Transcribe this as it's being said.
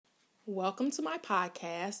Welcome to my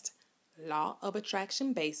podcast, Law of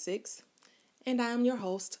Attraction Basics, and I am your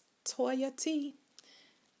host, Toya T.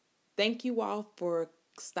 Thank you all for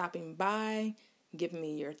stopping by, giving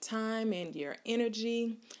me your time and your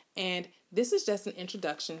energy, and this is just an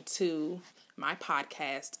introduction to my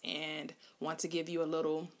podcast and want to give you a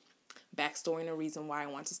little backstory and a reason why I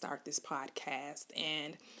want to start this podcast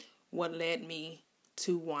and what led me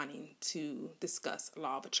to wanting to discuss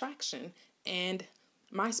Law of Attraction and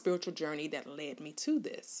my spiritual journey that led me to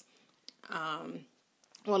this.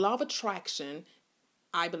 Law of attraction,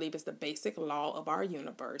 I believe, is the basic law of our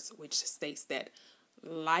universe, which states that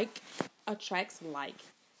like attracts like,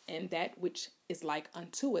 and that which is like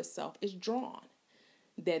unto itself is drawn.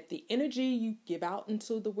 That the energy you give out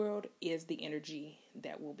into the world is the energy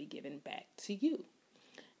that will be given back to you.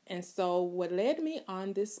 And so what led me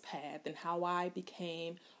on this path and how I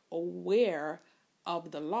became aware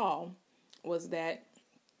of the law was that,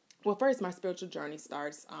 well, first, my spiritual journey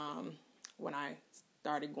starts when I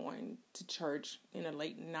started going to church in the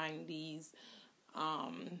late 90s.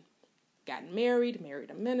 Got married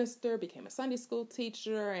a minister, became a Sunday school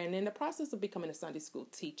teacher, and in the process of becoming a Sunday school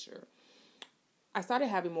teacher, I started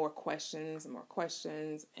having more questions,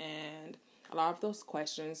 and a lot of those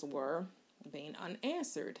questions were being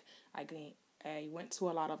unanswered. I went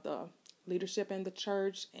to a lot of the leadership in the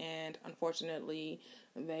church, and unfortunately,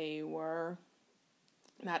 they were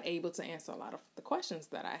not able to answer a lot of the questions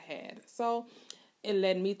that I had. So it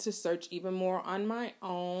led me to search even more on my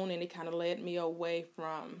own, and it kind of led me away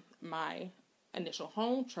from my initial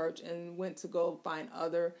home church and went to go find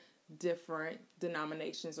other different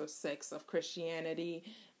denominations or sects of Christianity.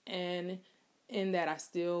 And in that, I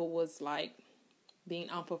still was like being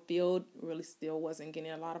unfulfilled, really still wasn't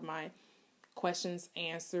getting a lot of my questions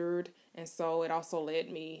answered. And so it also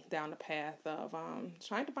led me down the path of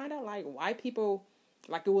trying to find out like why people,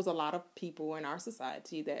 like it was a lot of people in our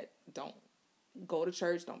society that don't go to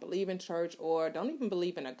church, don't believe in church, or don't even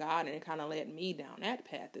believe in a God, and it kind of led me down that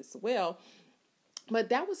path as well. But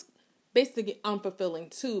that was basically unfulfilling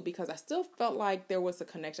too, because I still felt like there was a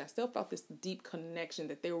connection. I still felt this deep connection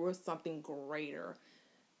that there was something greater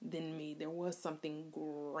than me. There was something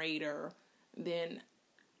greater than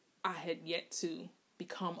I had yet to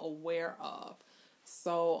become aware of.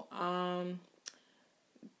 So,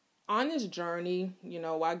 on this journey,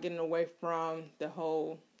 while getting away from the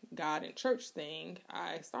whole God and church thing,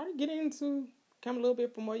 I started getting into become a little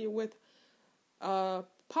bit familiar with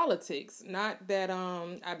politics. Not that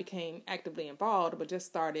I became actively involved, but just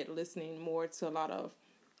started listening more to a lot of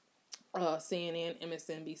CNN,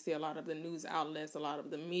 MSNBC, a lot of the news outlets, a lot of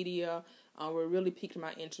the media. What really piqued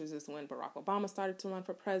my interest is when Barack Obama started to run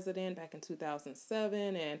for president back in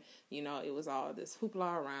 2007. And, it was all this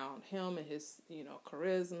hoopla around him and his,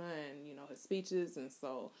 charisma and, his speeches. And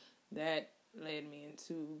so that led me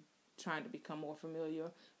into trying to become more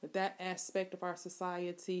familiar with that aspect of our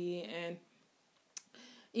society. And,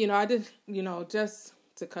 I did, just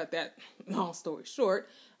to cut that long story short,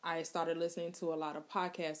 I started listening to a lot of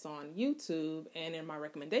podcasts on YouTube, and in my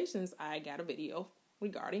recommendations, I got a video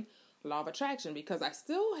regarding Law of Attraction because I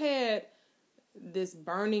still had this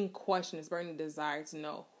burning question, this burning desire to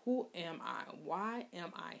know, who am I? Why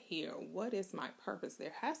am I here? What is my purpose?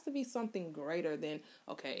 There has to be something greater than,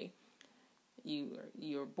 okay,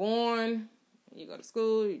 you're born, you go to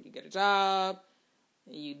school, you get a job,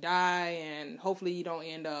 you die, and hopefully you don't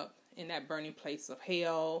end up in that burning place of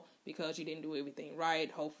hell because you didn't do everything right.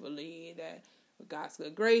 Hopefully that with God's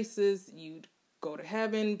good graces, you go to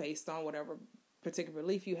heaven based on whatever particular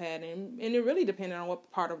belief you had. And it really depended on what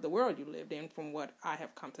part of the world you lived in, from what I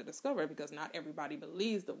have come to discover, because not everybody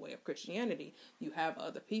believes the way of Christianity. You have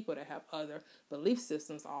other people that have other belief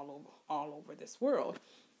systems all over this world.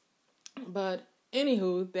 But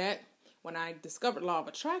anywho, that when I discovered Law of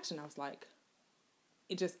Attraction, I was like,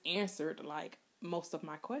 it just answered like most of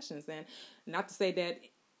my questions. And not to say that,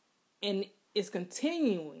 and it's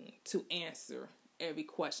continuing to answer every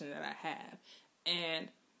question that I have. And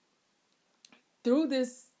through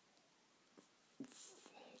this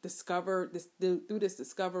discovery,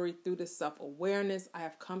 through this self-awareness, I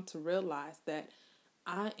have come to realize that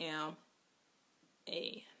I am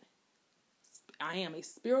a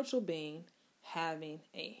spiritual being having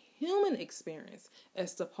a human experience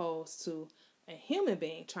as opposed to a human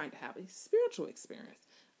being trying to have a spiritual experience.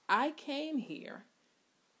 I came here,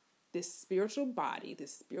 this spiritual body,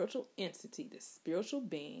 this spiritual entity, this spiritual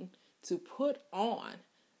being, to put on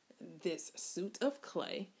this suit of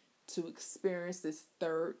clay to experience this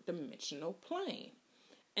third dimensional plane.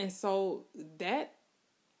 And so that,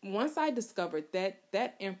 once I discovered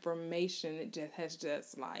that information, it just has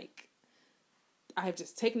just like I have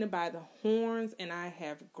just taken it by the horns, and I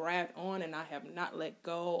have grabbed on, and I have not let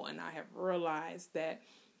go, and I have realized that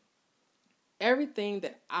everything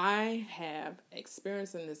that I have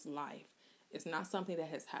experienced in this life is not something that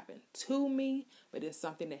has happened to me, but it's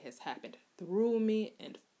something that has happened through me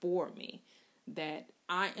and for me. That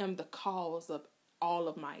I am the cause of all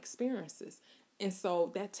of my experiences. And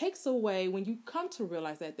so that takes away, when you come to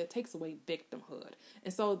realize that, that takes away victimhood.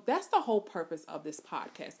 And so that's the whole purpose of this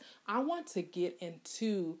podcast. I want to get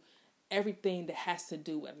into everything that has to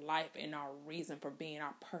do with life and our reason for being,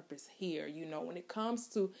 our purpose here. You know, when it comes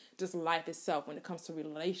to just life itself, when it comes to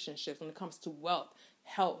relationships, when it comes to wealth,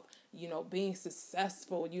 health, you know, being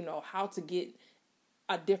successful, you know, how to get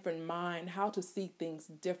a different mind, how to see things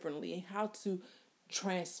differently, and how to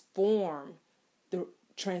transform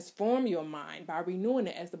your mind by renewing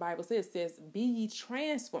it. As the Bible says, be ye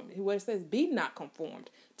transformed. What it says, be not conformed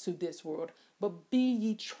to this world, but be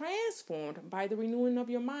ye transformed by the renewing of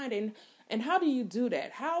your mind. And how do you do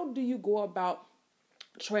that? How do you go about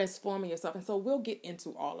transforming yourself? And so we'll get into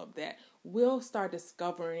all of that. We'll start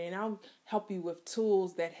discovering, and I'll help you with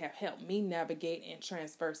tools that have helped me navigate and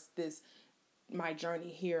traverse my journey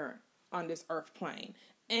here on this earth plane.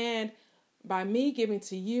 And by me giving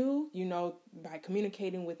to you, you know, by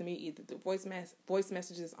communicating with me, either through voice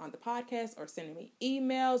messages on the podcast or sending me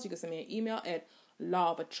emails. You can send me an email at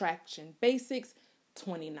Law of Attraction Basics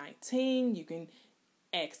 2019. You can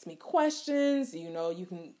ask me questions. You know,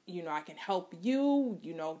 I can help you.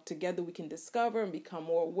 You know, together we can discover and become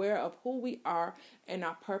more aware of who we are and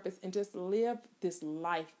our purpose, and just live this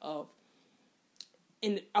life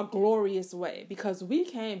in a glorious way. Because we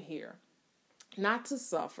came here not to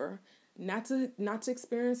suffer, not to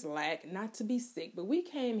experience lack, not to be sick, but we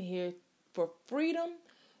came here for freedom,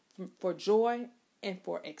 for joy, and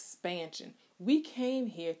for expansion. We came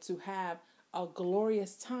here to have a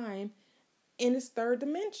glorious time in this third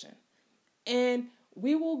dimension. And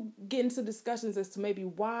we will get into discussions as to maybe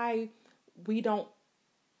why we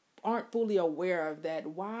aren't fully aware of that,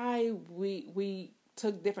 why we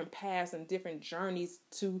took different paths and different journeys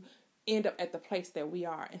to end up at the place that we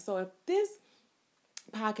are. And so if this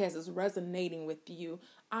podcast is resonating with you,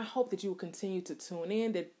 I hope that you will continue to tune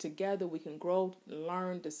in, that together we can grow,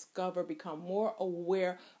 learn, discover, become more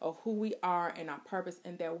aware of who we are and our purpose,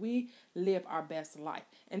 and that we live our best life.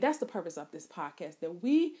 And that's the purpose of this podcast, that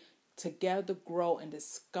we together grow and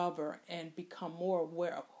discover and become more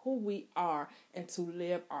aware of who we are and to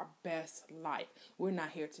live our best life. We're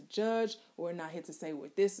not here to judge. We're not here to say, well,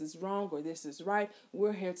 this is wrong or this is right.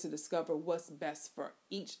 We're here to discover what's best for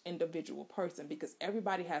each individual person, because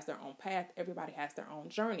everybody has their own path. Everybody has their own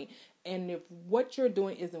journey. And if what you're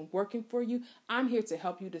doing isn't working for you, I'm here to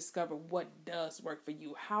help you discover what does work for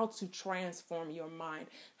you, how to transform your mind,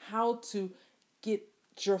 how to get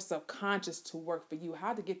your subconscious to work for you,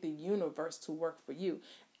 how to get the universe to work for you.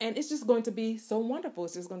 And it's just going to be so wonderful.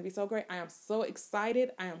 It's just going to be so great. I am so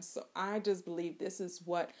excited. I just believe this is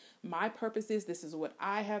what my purpose is. This is what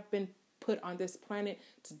I have been put on this planet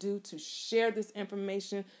to do, to share this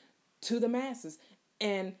information to the masses.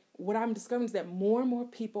 And what I'm discovering is that more and more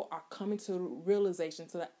people are coming to the realization,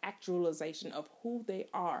 to the actualization of who they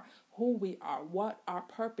are, who we are, what our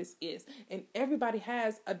purpose is. And everybody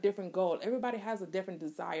has a different goal. Everybody has a different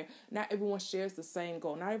desire. Not everyone shares the same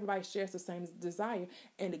goal. Not everybody shares the same desire.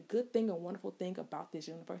 And the good thing, a wonderful thing about this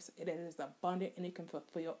universe, it is abundant and it can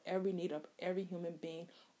fulfill every need of every human being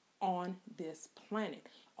on this planet.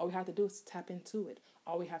 All we have to do is tap into it.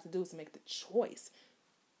 All we have to do is make the choice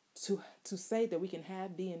to say that we can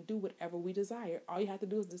have, be, and do whatever we desire. All you have to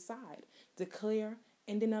do is decide, declare,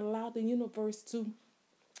 and then allow the universe to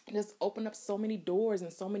just open up so many doors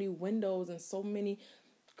and so many windows and so many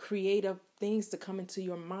creative things to come into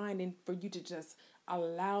your mind, and for you to just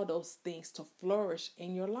allow those things to flourish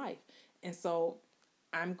in your life. And so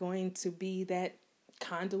I'm going to be that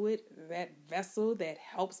conduit, that vessel that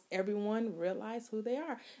helps everyone realize who they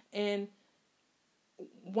are. And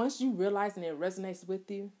once you realize and it resonates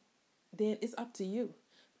with you, then it's up to you.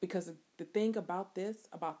 Because the thing about this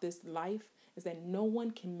life is that no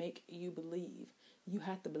one can make you believe. You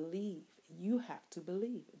have to believe. You have to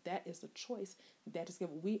believe. That is a choice that is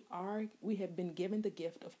given. We have been given the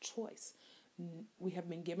gift of choice. We have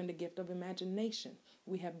been given the gift of imagination.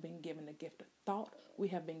 We have been given the gift of thought. We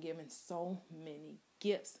have been given so many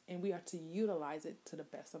gifts, and we are to utilize it to the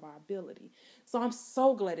best of our ability. So I'm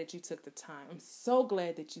so glad that you took the time. I'm so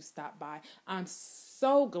glad that you stopped by. I'm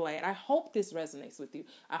so glad. I hope this resonates with you.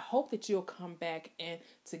 I hope that you'll come back, and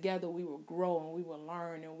together we will grow and we will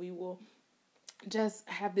learn and we will just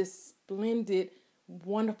have this splendid,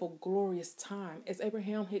 wonderful, glorious time. As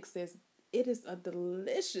Abraham Hicks says, it is a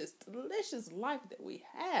delicious, delicious life that we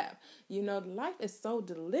have. Life is so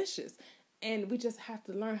delicious. And we just have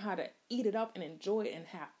to learn how to eat it up and enjoy it and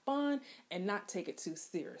have fun and not take it too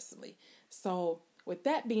seriously. So with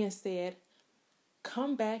that being said,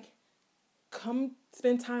 come back, come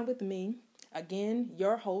spend time with me. Again,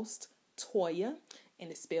 your host, Toya, and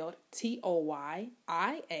it's spelled Toya,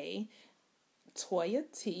 Toya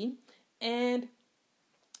T. And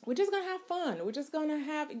we're just going to have fun. We're just going to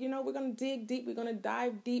we're going to dig deep. We're going to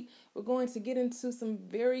dive deep. We're going to get into some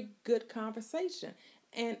very good conversation.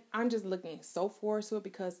 And I'm just looking so forward to it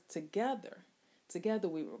because together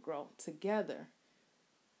we will grow. Together,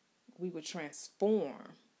 we will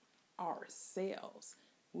transform ourselves.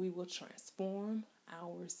 We will transform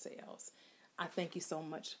ourselves. I thank you so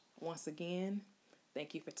much once again.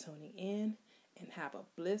 Thank you for tuning in and have a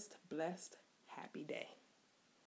blessed, happy day.